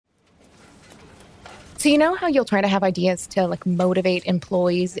So you know how you'll try to have ideas to like motivate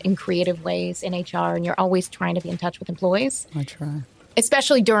employees in creative ways in HR, and you're always trying to be in touch with employees? I try.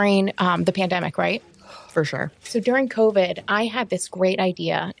 Especially during the pandemic, right? For sure. So during COVID, I had this great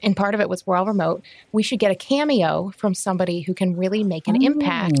idea, and part of it was we're all remote. We should get a cameo from somebody who can really make an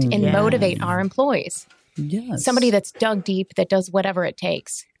impact and motivate our employees. Yes. Somebody that's dug deep, that does whatever it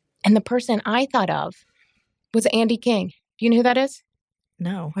takes. And the person I thought of was Andy King. Do you know who that is?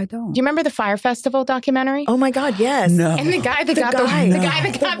 No. I don't. Do you remember the Fire Festival documentary? Oh my God, yes. No. And the guy that got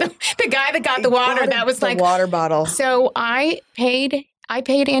the water, that was like the water bottle. So I paid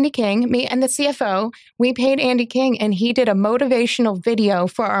Andy King, me and the CFO, we paid Andy King, and he did a motivational video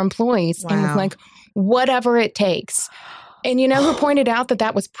for our employees and was like, whatever it takes. And you know who pointed out that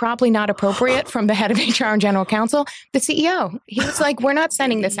that was probably not appropriate from the head of HR and general counsel? The CEO. He was like, we're not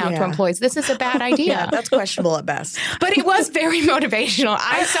sending this out to employees. This is a bad idea. Yeah, that's questionable at best. But it was very motivational.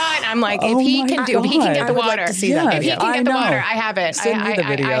 I saw it and I'm like, if he can get the water. To see that if he can get the water, I have it. Send me the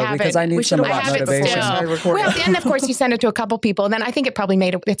video because I need some of that motivation. Well, then of course you send it to a couple people. And then I think it probably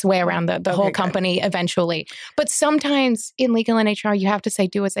made its way around the whole company eventually. But sometimes in legal and HR, you have to say,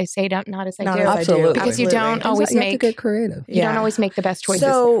 do as I say, not as I do. Absolutely. Because you don't always you have to get creative. You don't always make the best choices.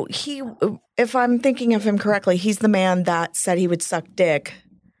 So if I'm thinking of him correctly, he's the man that said he would suck dick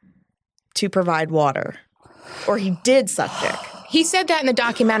to provide water. Or he did suck dick. He said that in the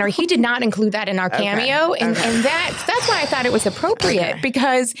documentary. He did not include that in our cameo, and that's why I thought it was appropriate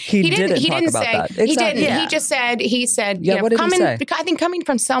because he didn't say that. He didn't. Yeah. He said what did he say? I think coming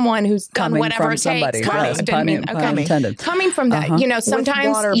from someone who's done whatever it takes. Coming from that,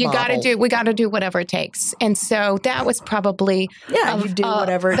 sometimes we got to do whatever it takes, and so that was probably you do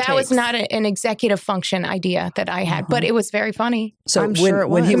whatever it takes. That was not an executive function idea that I had, but it was very funny. So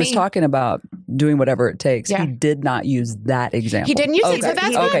when he was talking about doing whatever it takes, he did not use that example. He didn't use it, so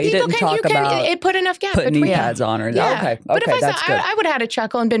that's why people it put enough gap putting between knee pads on her. But if that's good. I would have had a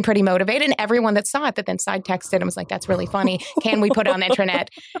chuckle and been pretty motivated, and everyone that saw it that then side texted and was like, "That's really funny. Can we put it on the internet?"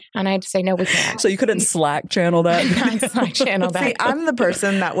 And I had to say, "No, we can't." So you couldn't Slack channel that. See, I'm the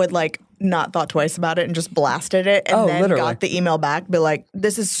person that would not thought twice about it and just blasted it and then got the email back, be like,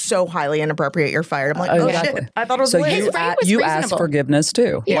 "This is so highly inappropriate. You're fired." I'm like, shit. I thought it was so you asked forgiveness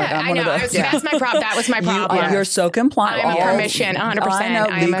too. Yeah, I know. That's my problem. That was my problem. You're so compliant. I'm a permission, 100%. I know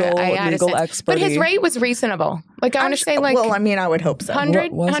legal expertise. But his rate was reasonable. I want to say well, I mean, I would hope so.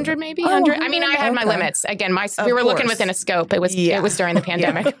 100 maybe? 100. I mean, I had my limits. Again, we were looking within a scope. It was during the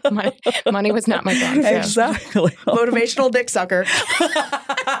pandemic. Money was not my problem. Exactly. Motivational dick sucker.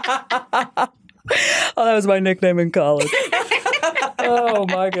 Oh, that was my nickname in college. Oh,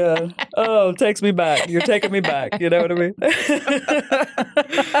 my God. Oh, takes me back. You're taking me back. You know what I mean?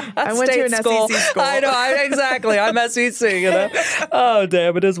 I went to an SEC school. I know. Exactly. I'm SEC, you know? Oh,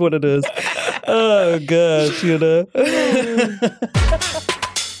 damn. It is what it is. Oh, gosh, you know?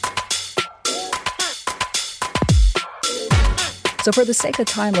 So for the sake of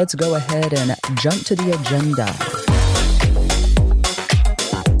time, let's go ahead and jump to the agenda.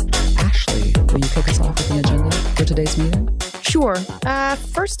 Will you kick us off with the agenda for today's meeting? Sure.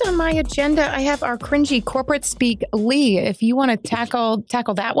 First on my agenda, I have our cringy corporate speak. Lee, if you want to tackle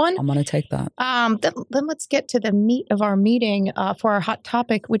that one. I'm going to take that. Then let's get to the meat of our meeting for our hot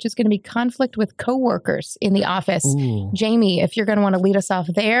topic, which is going to be conflict with coworkers in the office. Ooh. Jamie, if you're going to want to lead us off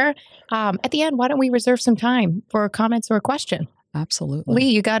there. At the end, why don't we reserve some time for comments or a question? Absolutely.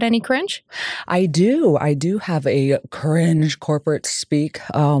 Lee, you got any cringe? I do have a cringe corporate speak.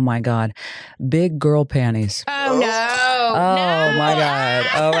 Oh, my God. Big girl panties. Oh, no. Oh, my God.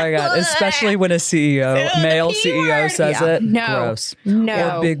 Oh, my God. Especially when a male CEO says it. No. Gross.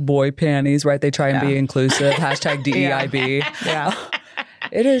 No. Or big boy panties, right? They try and be inclusive. Hashtag DEIB. Yeah.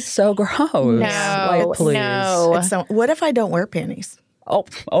 It is so gross. No. Please. No. What if I don't wear panties? Oh,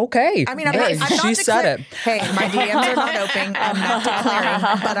 okay. I mean, I'm not she said it. Hey, my DMs are not open. I'm not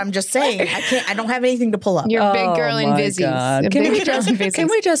declaring, but I'm just saying I don't have anything to pull up. You're a big girl in busies. Can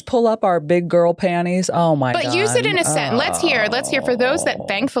we just pull up our big girl panties? Oh my God. But use it in a sentence. Let's hear for those that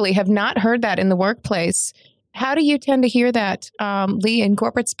thankfully have not heard that in the workplace. How do you tend to hear that, Lee, in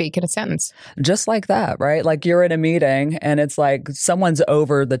corporate speak in a sentence? Just like that, right? Like you're in a meeting and it's like someone's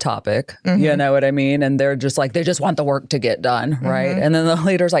over the topic, you know what I mean? And they're just like, they just want the work to get done, right? And then the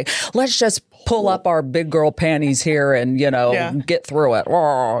leader's like, let's just pull up our big girl panties here and, get through it.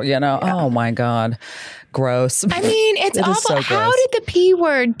 Oh my God. Gross. I mean, it's awful. So how did the P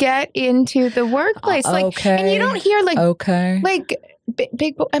word get into the workplace? Okay. And you don't hear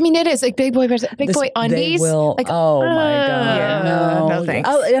big boy. I mean, it is like big boy undies. Like, oh my God. Yeah, no thanks.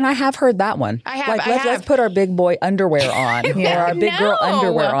 Oh, and I have heard that one. I have. Let's put our big boy underwear on or our big girl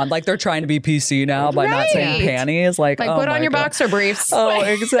underwear on. Like they're trying to be PC now by not saying panties. Like put on your boxer briefs. Oh,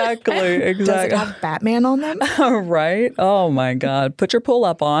 exactly. Does it have Batman on them? Right. Oh my God. Put your pull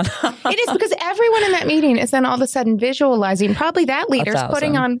up on. It is because everyone in that meeting is then all of a sudden visualizing probably that leader's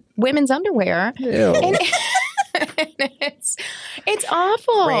putting on women's underwear. And it's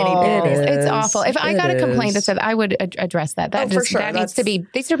awful. It's awful. If I got a complaint that said, I would address that. That needs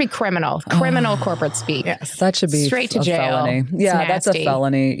to be criminal corporate speak. Yes, that should be straight to jail. Felony. Yeah, that's a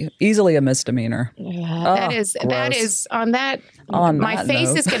felony. Easily a misdemeanor. Yeah, that is on that. My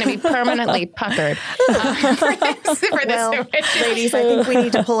face is going to be permanently puckered for this ladies, I think we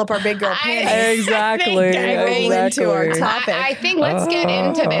need to pull up our big girl panties. Exactly. Into our topic. I think let's get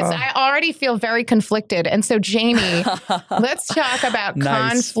into this. I already feel very conflicted. And so, Jamie, let's talk about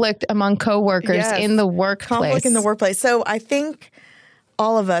conflict among coworkers in the workplace. Conflict in the workplace. So I think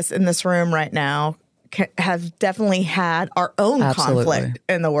all of us in this room right now have definitely had our own conflict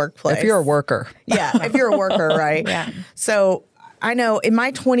in the workplace. If you're a worker. Yeah, if you're a worker, right? Yeah. So I know in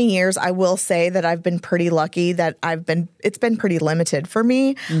my 20 years, I will say that I've been pretty lucky that it's been pretty limited for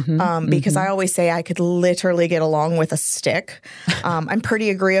me because I always say I could literally get along with a stick. I'm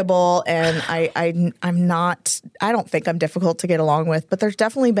pretty agreeable and I don't think I'm difficult to get along with, but there's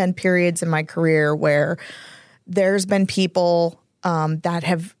definitely been periods in my career where there's been people that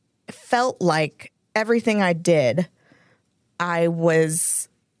have felt like everything I did, I was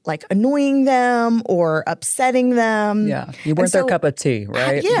like annoying them or upsetting them. Yeah. You weren't their cup of tea,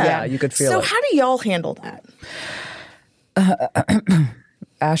 right? Yeah. You could feel it. So how do y'all handle that?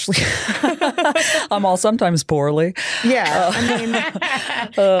 Ashley, sometimes poorly. Yeah. I mean,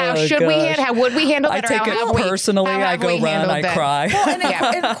 how would we handle that? I take it personally. I go run, I cry. Well,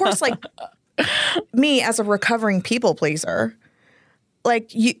 and of course, like me as a recovering people pleaser,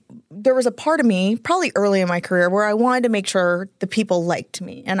 there was a part of me probably early in my career where I wanted to make sure the people liked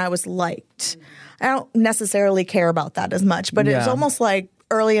me and I was liked. I don't necessarily care about that as much, but it was almost like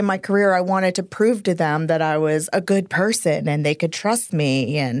early in my career, I wanted to prove to them that I was a good person and they could trust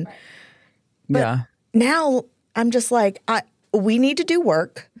me. But now I'm just like, we need to do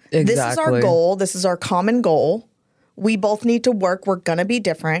work. Exactly. This is our goal. This is our common goal. We both need to work. We're going to be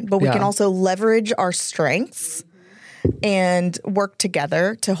different, but we can also leverage our strengths and work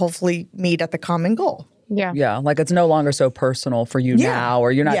together to hopefully meet at the common goal. Yeah. Yeah. Like it's no longer so personal for you now,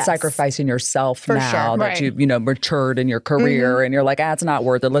 or you're not sacrificing yourself now that you've, matured in your career and you're like, it's not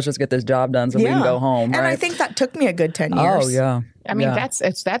worth it. Let's just get this job done so we can go home. And right? I think that took me a good 10 years. Oh, yeah. I mean, that's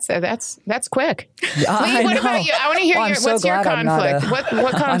quick. Yeah, Lee, what about you? I want to hear what's your conflict?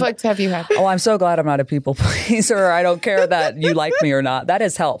 What conflicts have you had? Oh, I'm so glad I'm not a people pleaser. I don't care that you like me or not. That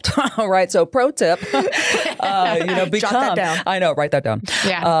has helped. All right. So pro tip, become. Jot that down. I know. Write that down.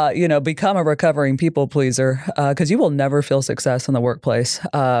 Yeah. Become a recovering people pleaser because you will never feel success in the workplace.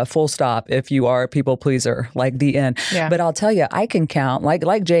 Full stop. If you are a people pleaser, like the end. Yeah. But I'll tell you, I can count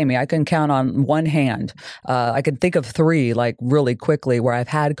like Jamie. I can count on one hand. I can think of three really quickly where I've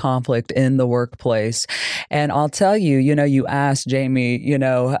had conflict in the workplace. And I'll tell you, you asked Jamie,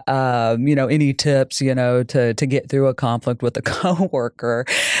 any tips, to get through a conflict with a coworker.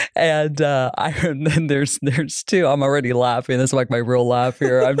 And then there's two. I'm already laughing. This is like my real laugh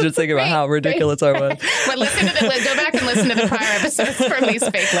here. I'm just thinking about how ridiculous I was. But go back and listen to the prior episodes for Lee's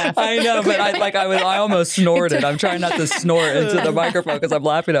fake laugh. I know, but I almost snorted. I'm trying not to snort into the microphone because I'm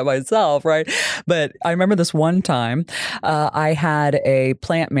laughing at myself, right? But I remember this one time I had a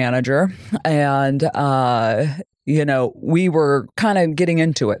plant manager and, we were kind of getting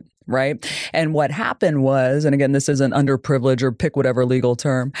into it. Right. And what happened was, and again, this isn't underprivileged or pick whatever legal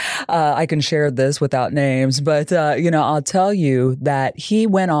term. I can share this without names, but, I'll tell you that he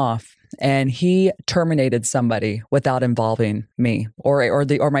went off and he terminated somebody without involving me or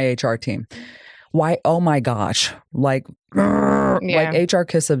my HR team. Why? Oh my gosh. Like HR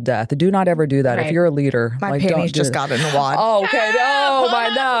kiss of death. Do not ever do that. Right. If you're a leader, my panties just got in the wad. Oh, okay. Oh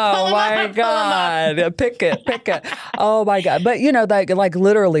my God. Pick it. Oh my God. But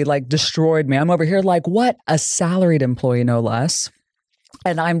literally destroyed me. I'm over here what? A salaried employee, no less.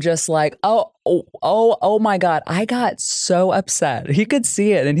 And I'm just like, oh my God. I got so upset. He could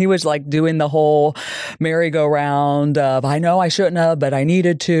see it. And he was doing the whole merry-go-round of, I know I shouldn't have, but I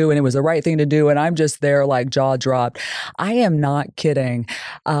needed to. And it was the right thing to do. And I'm just there jaw dropped. I am not kidding.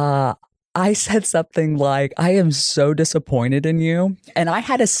 I said something like, I am so disappointed in you. And I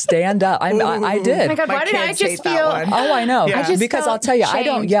had to stand up. I did. Oh my God, why did I just feel? Oh, I know. Yeah. Because I'll tell you, shamed.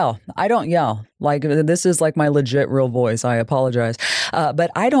 I don't yell. Like, this is like my legit real voice. I apologize.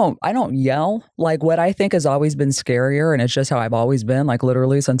 But I don't yell. Like, what I think has always been scarier, and it's just how I've always been, like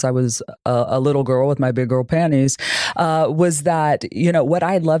literally since I was a little girl with my big girl panties, was that, what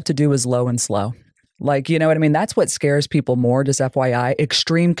I'd love to do is low and slow. Like, you know what I mean? That's what scares people more, just FYI.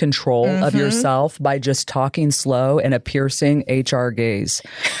 Extreme control of yourself by just talking slow and a piercing HR gaze,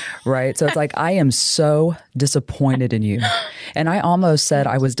 right? So it's like, I am so disappointed in you. And I almost said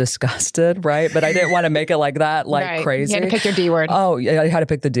I was disgusted, right? But I didn't want to make it like that, like crazy. You had to pick your D word. Oh, yeah, I had to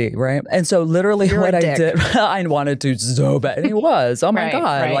pick the D, right? And so literally what I did, I wanted to so bad. And he was, oh my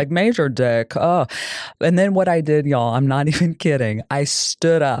God, like major dick. Oh. And then what I did, y'all, I'm not even kidding. I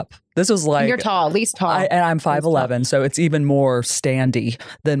stood up. This was like... You're tall, at least tall. And I'm 5'11", so it's even more standy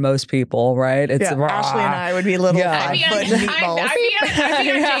than most people, right? It's Ashley and I would be little 5 foot meatballs. I'd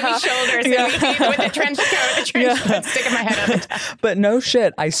be on Jamie's shoulders with a trench coat, sticking my head up. But no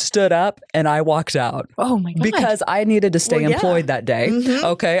shit, I stood up and I walked out. Oh my God. Because I needed to stay employed that day.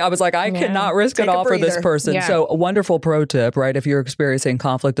 Okay, I was like, I cannot risk it all for this person. Yeah. So a wonderful pro tip, right? If you're experiencing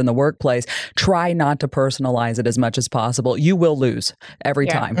conflict in the workplace, try not to personalize it as much as possible. You will lose every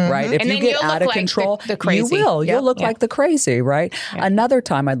time, right? If you get out of control, the crazy. You will. You'll look like the crazy, right? Yeah. Another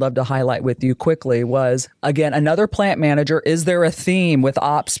time I'd love to highlight with you quickly was, again, another plant manager. Is there a theme with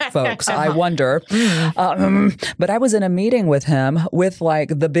ops folks? I wonder. But I was in a meeting with him with like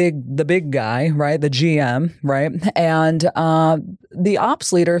the big guy, right? The GM, right? And the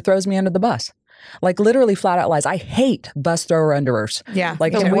ops leader throws me under the bus. Like literally flat out lies. I hate bus thrower underers. Yeah.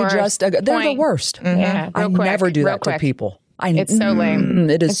 Like, can we just, they're the worst. Yeah, I never do that to people. It's so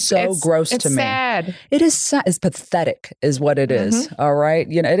lame. It is so gross to me. It's sad. It is sad. It's pathetic is what it is. All right.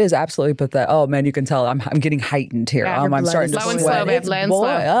 It is absolutely pathetic. Oh man, you can tell I'm getting heightened here. Yeah, I'm starting to sweat. Low and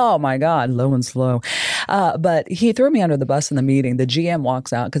slow. Oh my God. Low and slow. But he threw me under the bus in the meeting. The GM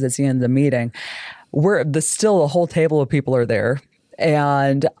walks out because it's the end of the meeting. Still a whole table of people are there.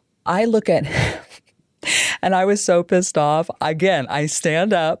 And I look at and I was so pissed off. Again, I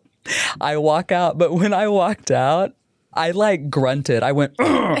stand up, I walk out. But when I walked out, I like grunted. I went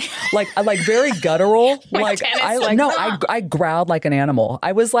like very guttural. I growled like an animal.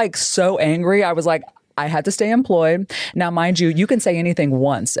 I was like so angry. I was like, I had to stay employed. Now, mind you, you can say anything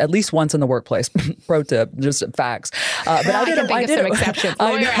once, at least once in the workplace. Pro tip, just facts. But I did some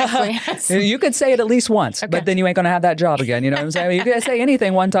exceptions. You could say it at least once, but then you ain't going to have that job again. You know what I'm saying? You can say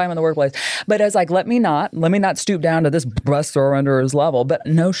anything one time in the workplace. But it's like, let me not stoop down to this bus thrower under his level. But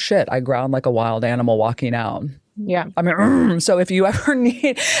no shit, I growled like a wild animal walking out. Yeah. I mean, so if you ever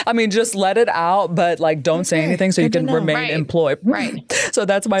need, just let it out, but like don't say anything so you can remain employed. Right. So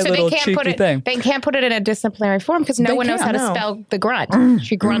that's my little cheeky thing. They can't put it in a disciplinary form because no one knows how to spell the grunt.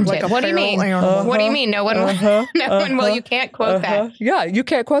 She grunted. What do you mean? What do you mean? No one will. You can't quote that. Yeah, you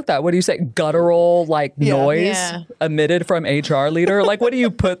can't quote that. What do you say? Guttural noise emitted from HR leader? Like what do you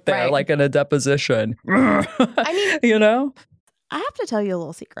put there like in a deposition? I mean, I have to tell you a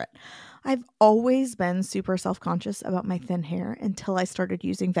little secret. I've always been super self-conscious about my thin hair until I started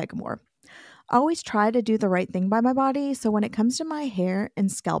using Vegamour. I always try to do the right thing by my body, so when it comes to my hair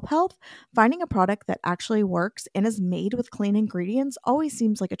and scalp health, finding a product that actually works and is made with clean ingredients always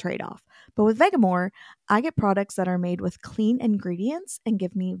seems like a trade-off. But with Vegamour, I get products that are made with clean ingredients and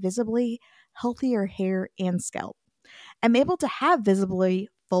give me visibly healthier hair and scalp. I'm able to have visibly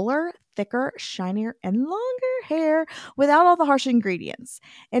fuller, thicker, shinier, and longer hair without all the harsh ingredients.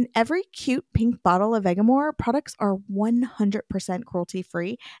 In every cute pink bottle of Vegamour, products are 100%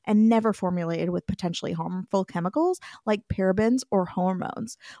 cruelty-free and never formulated with potentially harmful chemicals like parabens or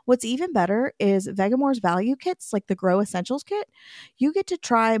hormones. What's even better is Vegamour's value kits, like the Grow Essentials kit. You get to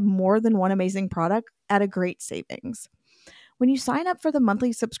try more than one amazing product at a great savings. When you sign up for the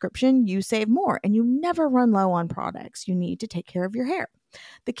monthly subscription, you save more and you never run low on products you need to take care of your hair.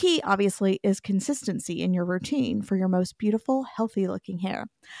 The key, obviously, is consistency in your routine for your most beautiful, healthy-looking hair.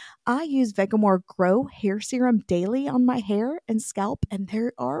 I use Vegamour Grow Hair Serum daily on my hair and scalp, and they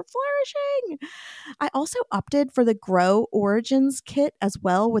are flourishing. I also opted for the Grow Origins kit as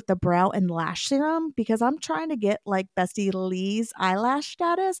well with the brow and lash serum because I'm trying to get like Bestie Lee's eyelash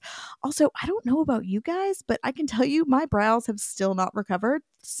status. Also, I don't know about you guys, but I can tell you my brows have still not recovered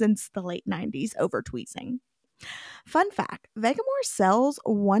since the late 90s over tweezing. Fun fact, Vegamour sells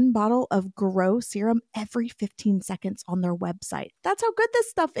one bottle of Grow serum every 15 seconds on their website. That's how good this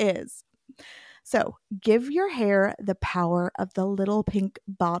stuff is. So give your hair the power of the little pink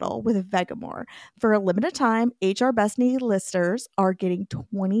bottle with Vegamour. For a limited time, HR Bestie listeners are getting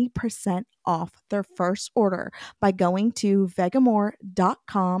 20% off their first order by going to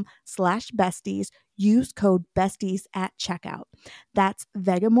vegamour.com/besties. Use code besties at checkout. That's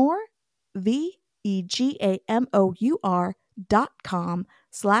Vegamour,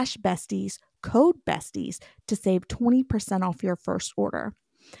 VEGAMOUR.com/besties, code besties to save 20% off your first order.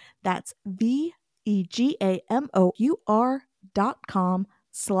 That's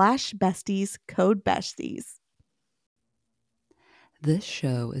VEGAMOUR.com/besties, code besties. This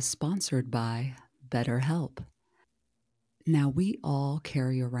show is sponsored by BetterHelp. Now, we all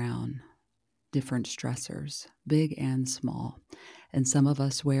carry around different stressors, big and small. And some of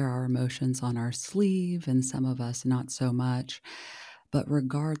us wear our emotions on our sleeve and some of us not so much. But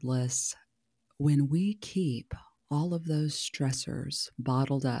regardless, when we keep all of those stressors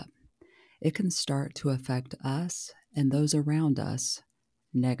bottled up, it can start to affect us and those around us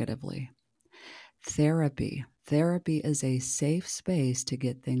negatively. Therapy is a safe space to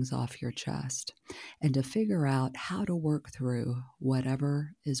get things off your chest and to figure out how to work through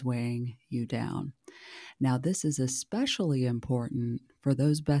whatever is weighing you down. Now, this is especially important for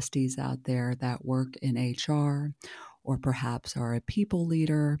those besties out there that work in HR or perhaps are a people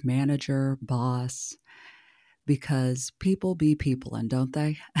leader, manager, boss, because people be people, and don't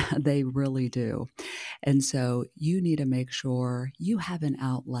they? They really do. And so you need to make sure you have an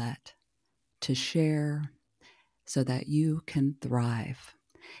outlet to share so that you can thrive.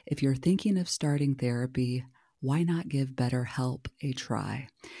 If you're thinking of starting therapy, why not give BetterHelp a try?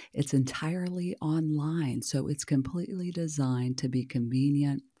 It's entirely online, so it's completely designed to be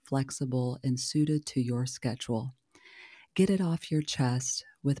convenient, flexible, and suited to your schedule. Get it off your chest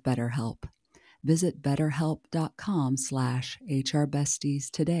with BetterHelp. Visit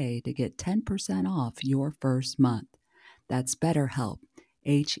betterhelp.com/HRBesties today to get 10% off your first month. That's BetterHelp,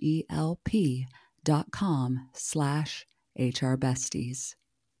 HELP.com/HRBesties.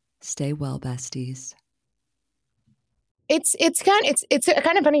 Stay well, besties. It's kind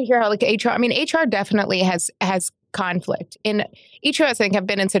of funny to hear how like HR. I mean, HR definitely has conflict. And each of us, I think, have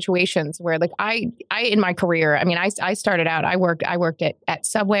been in situations where, like, I in my career, I mean, I started out, I worked at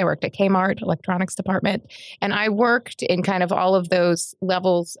Subway, I worked at Kmart, electronics department, and I worked in kind of all of those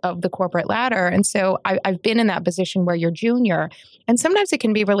levels of the corporate ladder. And so I've been in that position where you're junior, and sometimes it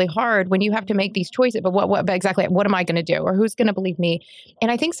can be really hard when you have to make these choices. But what exactly? What am I going to do, or who's going to believe me?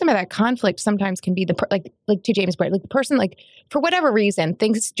 And I think some of that conflict sometimes can be like to James' point, like the person, like, for whatever reason,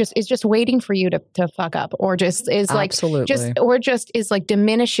 is just waiting for you to fuck up, or just is like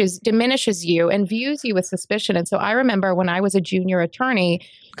diminishes you and views you with suspicion. And so I remember when I was a junior attorney,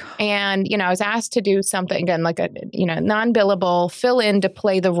 and I was asked to do something, again, like a non-billable fill in to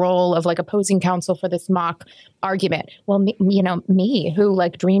play the role of like opposing counsel for this mock argument. Well, me who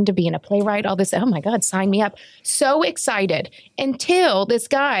like dreamed of being a playwright, all this, oh my God, sign me up. So excited, until this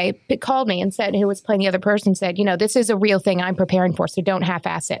guy called me and said, who was playing the other person, said, this is a real thing I'm preparing for, so don't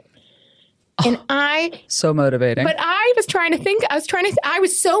half-ass it. And so motivating. But I was I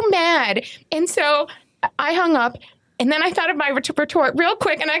was so mad. And so I hung up, and then I thought of my retort real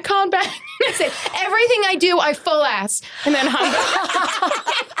quick, and I called back and I said, everything I do, I full ass, and then hung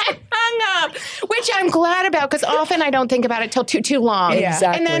up, which I'm glad about, because often I don't think about it till too long. Yeah.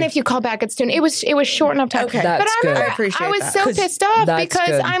 Exactly. And then if you call back, it's soon. It was short enough time. Okay. But I remember I was so pissed off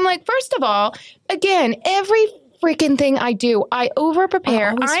because I'm like, first of all, again, every freaking thing I do, I over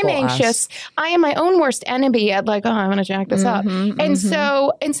prepare. I'm anxious. I am my own worst enemy at like, I'm going to jack this up. And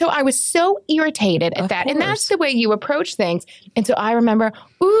so I was so irritated at that. And that's the way you approach things. And so I remember,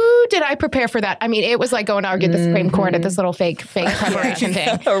 did I prepare for that? I mean, it was like going to argue the Supreme Court at this little fake preparation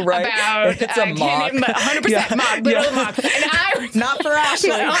thing. Right. About, it's a mock. 100% mock, literal mock. And I was not for Ashley.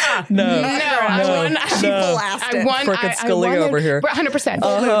 No. I won. She blasted. I won. Frickin' Scalia over here. 100%.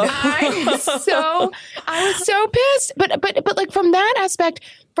 I was so pissed. But like from that aspect,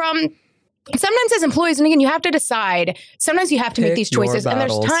 sometimes as employees, and again, you have to decide, sometimes you have to make these choices. And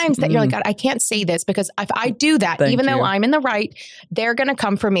there's times that you're like, God, I can't say this, because if I do that, though I'm in the right, they're going to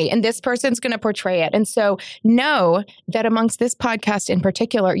come for me, and this person's going to portray it. And so know that amongst this podcast in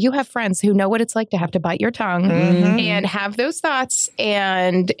particular, you have friends who know what it's like to have to bite your tongue and have those thoughts.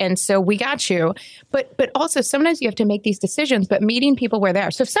 And so we got you. But also sometimes you have to make these decisions, but meeting people where they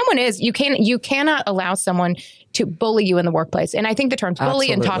are. So if someone is, you cannot allow someone to bully you in the workplace. And I think the terms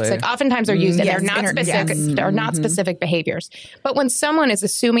bully and toxic oftentimes are used and they're not specific. They're not specific behaviors. But when someone is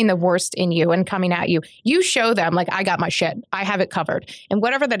assuming the worst in you and coming at you, you show them like, I got my shit. I have it covered. And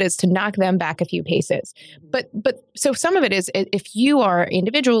whatever that is, to knock them back a few paces. But so some of it is, if you are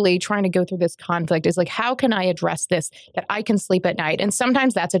individually trying to go through this conflict, is like, how can I address this that I can sleep at night? And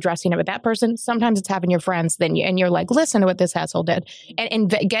sometimes that's addressing it with that person. Sometimes it's having your friends and you're like, listen to what this asshole did, and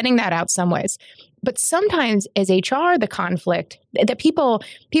getting that out some ways. But sometimes as HR, the conflict that people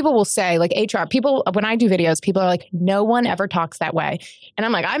will say, like HR, people, when I do videos, people are like, no one ever talks that way. And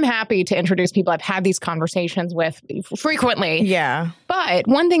I'm like, I'm happy to introduce people I've had these conversations with frequently. Yeah. But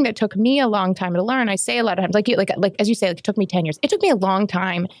one thing that took me a long time to learn, I say a lot of times, like as you say, like it took me 10 years. It took me a long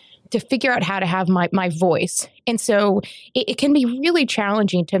time to figure out how to have my voice. And so it can be really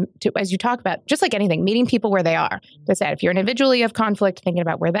challenging to, as you talk about, just like anything, meeting people where they are. As I said, if you're an individual, you have conflict, thinking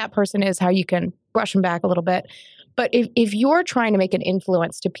about where that person is, how you can brush them back a little bit. But if you're trying to make an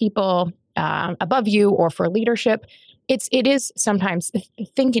influence to people above you or for leadership, it is sometimes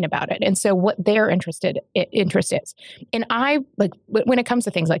thinking about it. And so what their interest is. And I, like, when it comes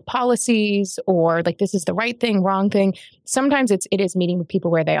to things like policies or like, this is the right thing, wrong thing, sometimes it is meeting with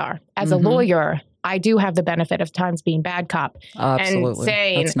people where they are. As a lawyer, I do have the benefit of times being bad cop and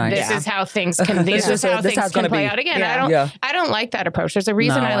saying, this is how things can, this is how things can play out. Again, I don't like that approach. There's a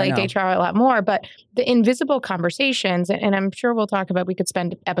reason I like HR a lot more, but the invisible conversations, and I'm sure we'll talk about, we could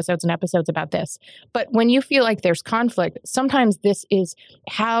spend episodes and episodes about this, but when you feel like there's conflict, sometimes this is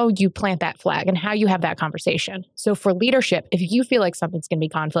how you plant that flag and how you have that conversation. So for leadership, if you feel like something's going to be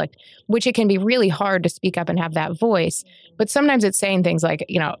conflict, which it can be really hard to speak up and have that voice, but sometimes it's saying things like,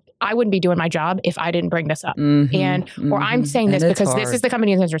 I wouldn't be doing my job if I didn't bring this up. Or I'm saying this because this is the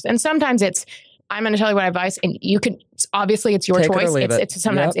company's interest. And sometimes it's, I'm going to tell you what advice, and you can, obviously it's your choice. It's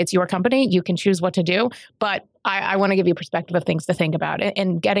sometimes it's your company. You can choose what to do, but I want to give you perspective of things to think about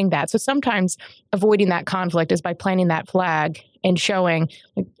and getting that. So sometimes avoiding that conflict is by planting that flag and showing,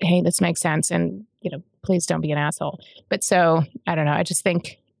 like, hey, this makes sense. And, please don't be an asshole. But so, I don't know. I just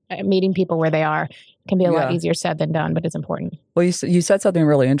think meeting people where they are can be a lot easier said than done, but it's important. Well, you said something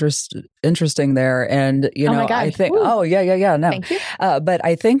really interesting there. And, I think, no. Thank you. But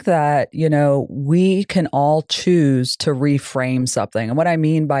I think that, we can all choose to reframe something. And what I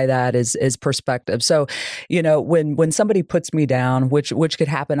mean by that is perspective. So, when somebody puts me down, which could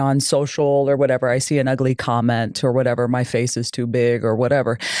happen on social or whatever, I see an ugly comment or whatever, my face is too big or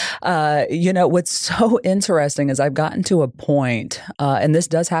whatever. What's so interesting is I've gotten to a point, and this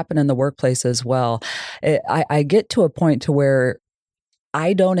does happen in the workplace as well. I get to a point to where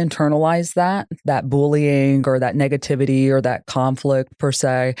I don't internalize that bullying or that negativity or that conflict per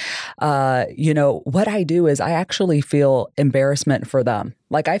se. What I do is I actually feel embarrassment for them.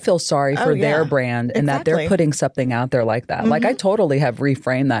 Like, I feel sorry for their brand and that they're putting something out there like that. Like, I totally have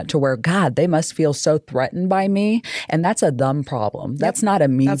reframed that to where, God, they must feel so threatened by me. And that's a them problem. That's not a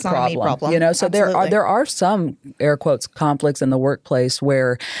me problem. Not a me problem. So there are some, air quotes, conflicts in the workplace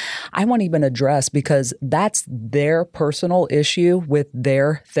where I won't even address because that's their personal issue with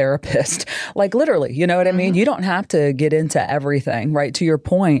their therapist. Like, literally, you know what I mean? You don't have to get into everything, right? To your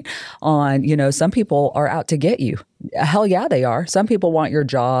point on, some people are out to get you. Hell yeah, they are. Some people want your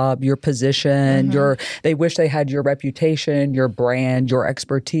job, your position, they wish they had your reputation, your brand, your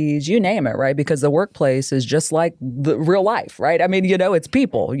expertise, you name it, right? Because the workplace is just like the real life, right? I mean, it's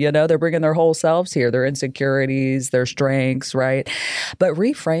people, they're bringing their whole selves here, their insecurities, their strengths, right? But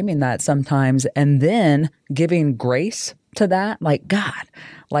reframing that sometimes and then giving grace to that, like, God,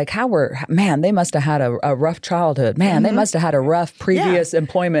 like they must have had a rough childhood. Man, they must have had a rough previous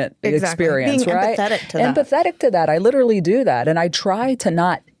employment experience, being right? Empathetic to that. I literally do that. And I try to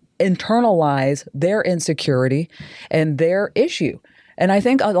not internalize their insecurity and their issue. And I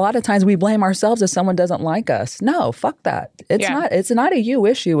think a lot of times we blame ourselves if someone doesn't like us. No, fuck that. It's not a you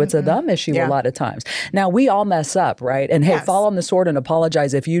issue. It's a them issue a lot of times. Now, we all mess up, right? And hey, fall on the sword and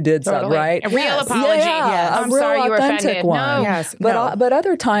apologize if you did something, right? A real apology. I'm sorry you were offended. One. No. Yes. But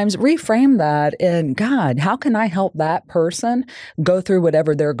other times, reframe that and, God, how can I help that person go through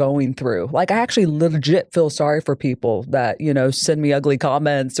whatever they're going through? Like, I actually legit feel sorry for people that, send me ugly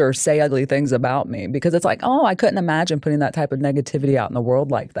comments or say ugly things about me, because it's like, oh, I couldn't imagine putting that type of negativity out in the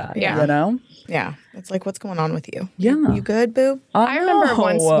world like that. Yeah. Yeah. It's like, what's going on with you? Yeah. You good, boo? I remember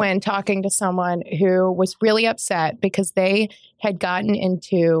once when talking to someone who was really upset because they had gotten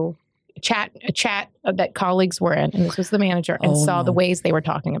into a chat that colleagues were in, and this was the manager, and saw the ways they were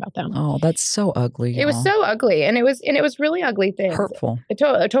talking about them. Oh, that's so ugly. It was so ugly, and it was really ugly things. Hurtful.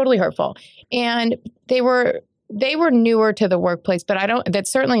 Totally hurtful. And they were they were newer to the workplace, but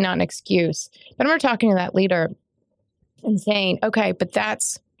that's certainly not an excuse. But I remember talking to that leader and saying, okay, but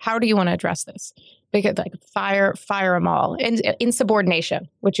how do you want to address this? Because like fire them all. And insubordination,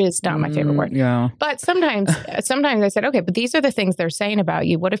 which is not my favorite word. Yeah. But sometimes I said, okay, but these are the things they're saying about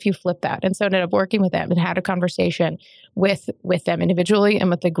you. What if you flip that? And so I ended up working with them and had a conversation with them individually and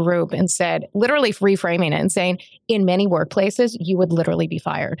with the group and said, literally reframing it and saying, in many workplaces, you would literally be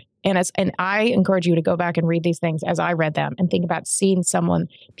fired. And I encourage you to go back and read these things as I read them and think about seeing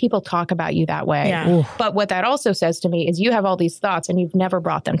people talk about you that way. Yeah. But what that also says to me is you have all these thoughts and you've never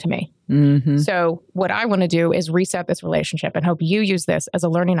brought them to me. Mm-hmm. So what I want to do is reset this relationship and hope you use this as a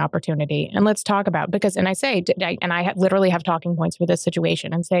learning opportunity. And let's talk about, I literally have talking points for this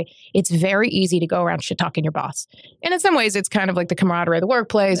situation and say, it's very easy to go around shit talking your boss. And in some ways it's kind of like the camaraderie of the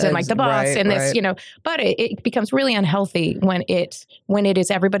workplace and like the boss and this, but it becomes really unhealthy when it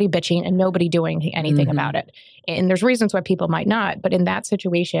is everybody bitching and nobody doing anything about it. And there's reasons why people might not, but in that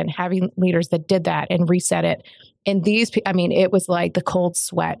situation, having leaders that did that and reset it. And it was like the cold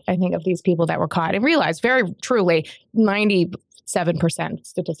sweat, I think, of these people that were caught and realized very truly 97%,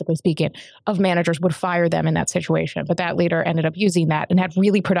 statistically speaking, of managers would fire them in that situation. But that leader ended up using that and had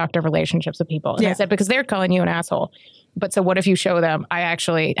really productive relationships with people. And I said, because they're calling you an asshole. But so what if you show them, I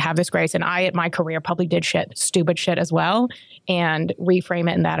actually have this grace and I, at my career, probably did stupid shit as well, and reframe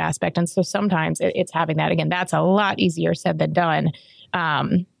it in that aspect. And so sometimes it's having that. Again, that's a lot easier said than done.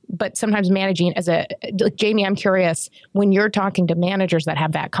 But sometimes managing Jamie, I'm curious, when you're talking to managers that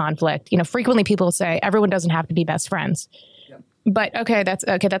have that conflict, frequently people say everyone doesn't have to be best friends. But that's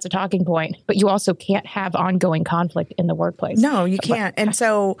a talking point. But you also can't have ongoing conflict in the workplace. No, you can't. And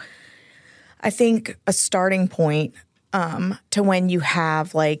so I think a starting point to when you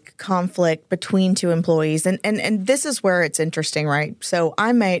have like conflict between two employees, and this is where it's interesting, right? So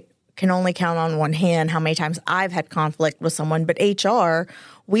can only count on one hand how many times I've had conflict with someone, but HR,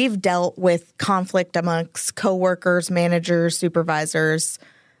 we've dealt with conflict amongst coworkers, managers, supervisors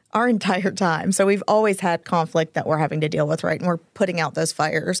our entire time. So we've always had conflict that we're having to deal with, right? And we're putting out those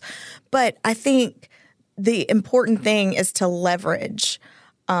fires. But I think the important thing is to leverage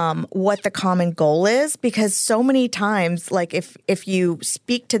what the common goal is, because so many times, like if you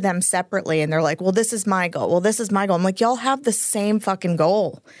speak to them separately and they're like, well, this is my goal. Well, this is my goal. I'm like, y'all have the same fucking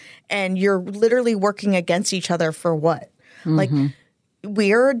goal and you're literally working against each other for what? Mm-hmm. Like,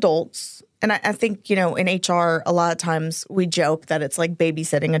 we are adults. And I think, in HR, a lot of times we joke that it's like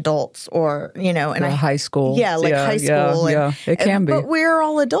babysitting adults or, high school. Yeah, like high school. Yeah, it can be. But we're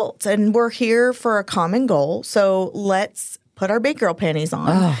all adults and we're here for a common goal. So let's put our big girl panties on.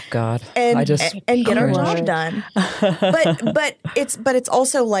 Oh God. And get our job done. but it's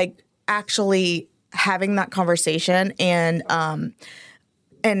also like actually having that conversation and I'm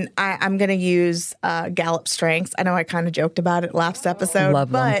going to use Gallup Strengths. I know I kind of joked about it last episode, Love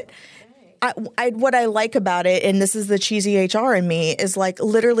them. But what I like about it, and this is the cheesy HR in me, is like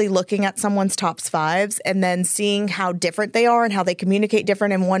literally looking at someone's tops fives and then seeing how different they are and how they communicate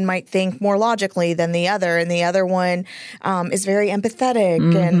different. And one might think more logically than the other. And the other one is very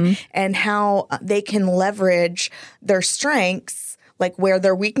empathetic and how they can leverage their strengths, like where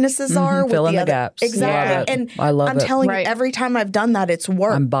their weaknesses are. Fill in the other gaps. Exactly. And I love I'm telling you, every time I've done that, it's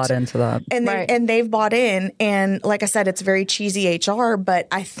worked. I'm bought into that. And they've bought in. And like I said, it's very cheesy HR, but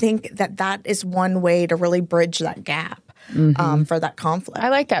I think that is one way to really bridge that gap. For that conflict. I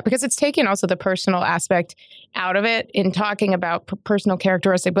like that because it's taking also the personal aspect out of it in talking about personal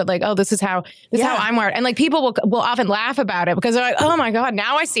characteristic, but like, oh, this is how I'm wired. And like people will often laugh about it because they're like, oh my God,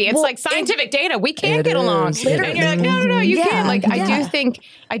 now I see. It's like scientific data. We can't get along. Literally. And you're like, no, you can't. Like,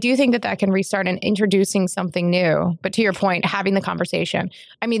 I do think that can restart and introducing something new. But to your point, having the conversation.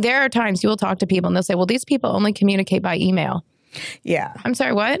 I mean, there are times you will talk to people and they'll say, well, these people only communicate by email. Yeah. I'm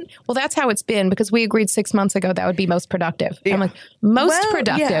sorry, what? Well, that's how it's been because we agreed 6 months ago that would be most productive. Yeah. I'm like, most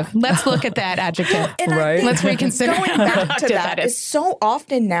productive. Yeah. Let's look at that adjective. Right. Let's reconsider. Going back to that is so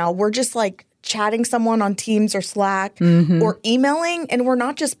often now we're just like chatting someone on Teams or Slack or emailing, and we're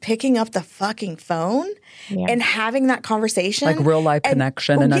not just picking up the fucking phone and having that conversation. Like real life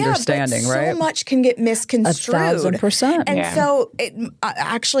connection and understanding, but right? So much can get misconstrued. 1,000%. And so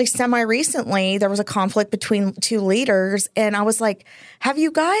actually semi-recently, there was a conflict between two leaders, and I was like, have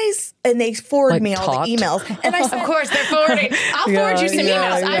you guys, and they forwarded me all the emails. And I said, of course, they're forwarding. I'll forward you some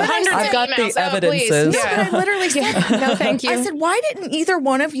emails. I have hundreds I've got of emails. the evidences. No, but I literally said, no, thank you. I said, why didn't either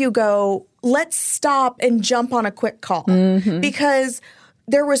one of you go, let's stop and jump on a quick call? Because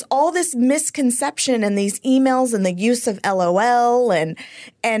there was all this misconception in these emails and the use of LOL and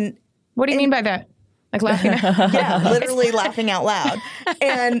what do you mean by that? Like laughing? Yeah, literally laughing out loud.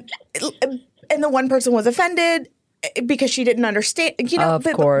 And and the one person was offended because she didn't understand, Of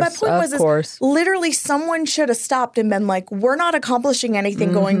course. My point was literally someone should have stopped and been like, we're not accomplishing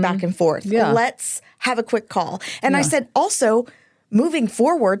anything going back and forth. Yeah. Let's have a quick call. And I said, also, moving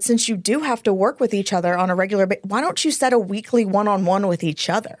forward, since you do have to work with each other on a regular basis, why don't you set a weekly one-on-one with each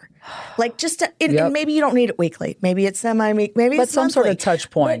other? Like and maybe you don't need it weekly. Maybe it's maybe it's some monthly. sort of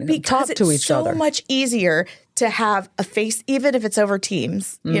touch point. Because Talk to each it's so other. much easier to have a face, even if it's over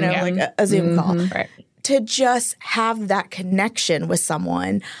Teams, like a Zoom call. Right. To just have that connection with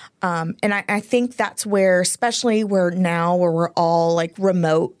someone. And I think that's where, especially where we're all like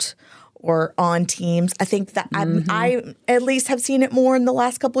remote or on Teams, I think that I at least have seen it more in the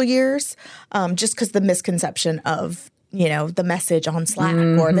last couple of years, just because the misconception of, the message on Slack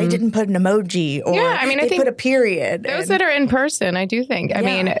or they didn't put an emoji or I think put a period. Those that are in person, I do think. I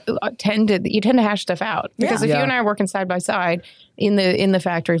mean, you tend to hash stuff out because if you and I are working side by side in the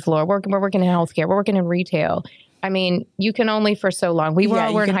factory floor, we're working in healthcare, we're working in retail. I mean, you can only for so long. We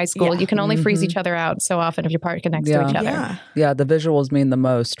were in high school. You can only freeze each other out so often if your partner connects to each other. Yeah, the visuals mean the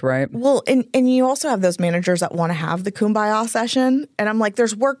most, right? Well, and you also have those managers that want to have the kumbaya session. And I'm like,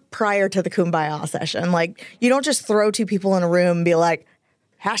 there's work prior to the kumbaya session. Like, you don't just throw two people in a room and be like,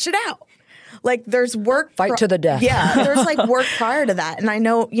 hash it out. Like, there's work. Fight to the death. Yeah, there's like work prior to that. And I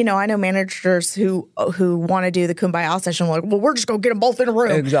know managers who want to do the kumbaya session. Like, well, we're just going to get them both in a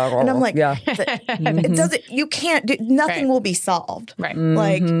room. Exactly. And I'm like, it doesn't. You can't do. Nothing will be solved. Right.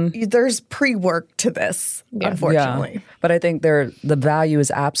 Like, there's pre-work to this. Unfortunately. Yeah. But I think the value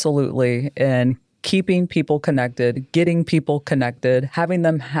is absolutely in keeping people connected, getting people connected, having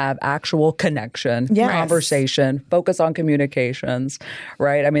them have actual connection, conversation, focus on communications,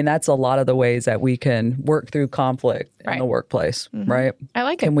 right? I mean, that's a lot of the ways that we can work through conflict in the workplace, right? I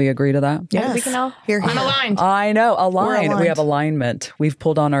like it. Can we agree to that? Yes. We can all Here. unaligned. I know, aligned. We aligned. have alignment. We've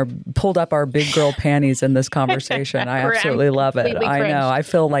pulled up our big girl panties in this conversation. I absolutely love it. Completely I cringed. know. I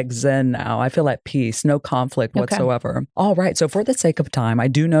feel like zen now. I feel at peace, no conflict whatsoever. All right. So for the sake of time, I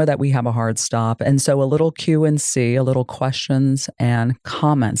do know that we have a hard stop. And so a little Q&C, a little questions and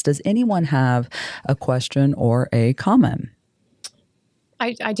comments. Does anyone have a question or a comment?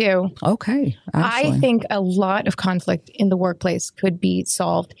 I do. Okay. Ashley. I think a lot of conflict in the workplace could be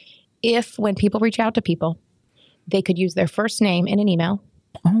solved if, when people reach out to people, they could use their first name in an email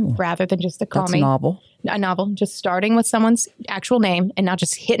rather than just the call That's me. a novel. Just starting with someone's actual name and not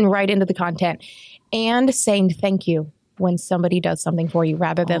just hitting right into the content, and saying thank you when somebody does something for you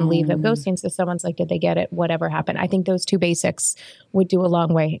rather than leave them ghosting. So someone's like, did they get it? Whatever happened. I think those two basics would do a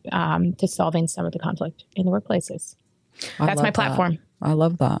long way to solving some of the conflict in the workplaces. That's my platform. I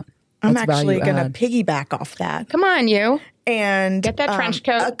love that. I'm That's actually value going to add. piggyback off that. Come on, you. And Get that trench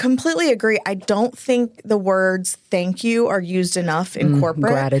coat. I completely agree. I don't think the words thank you are used enough in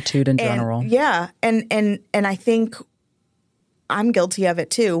corporate. Gratitude in And, general. Yeah. And I think I'm guilty of it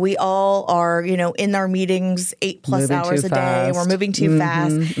too. We all are, in our meetings 8+ Moving hours too a day. fast. We're moving too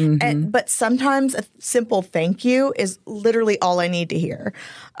fast. But sometimes a simple thank you is literally all I need to hear.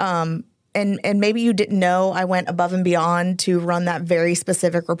 And maybe you didn't know I went above and beyond to run that very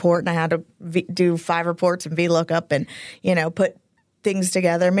specific report, and I had to do 5 reports and VLOOKUP and, put things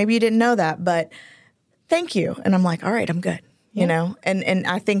together. Maybe you didn't know that, but thank you. And I'm like, all right, I'm good. And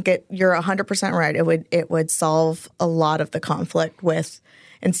I think you're 100% right. It would solve a lot of the conflict with,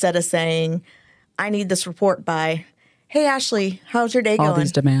 instead of saying, I need this report by, hey, Ashley, how's your day going? All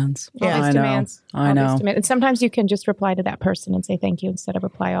these demands. All these demands. I know. And sometimes you can just reply to that person and say thank you instead of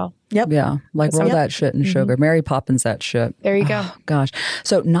reply all. Yep. Yeah. Like roll that shit in sugar. Mary Poppins that shit. There you go. Oh, gosh.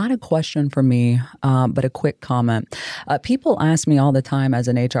 So not a question for me, but a quick comment. People ask me all the time as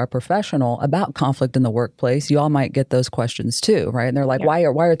an HR professional about conflict in the workplace. You all might get those questions too, right? And they're like, why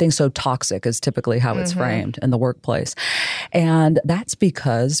are things so toxic is typically how it's framed in the workplace. And that's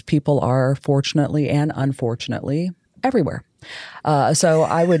because people are fortunately and unfortunately everywhere. So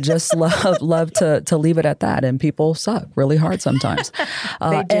I would just love to leave it at that. And people suck really hard sometimes.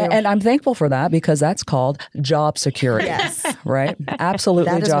 They do. And I'm thankful for that because that's called job security. Yes. Right?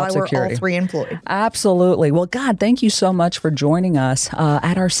 Absolutely. That is job why we're security. all 3 employed. Absolutely. Well, God, thank you so much for joining us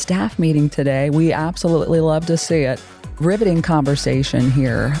at our staff meeting today. We absolutely love to see it. Riveting conversation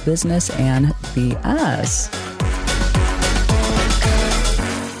here, business and BS.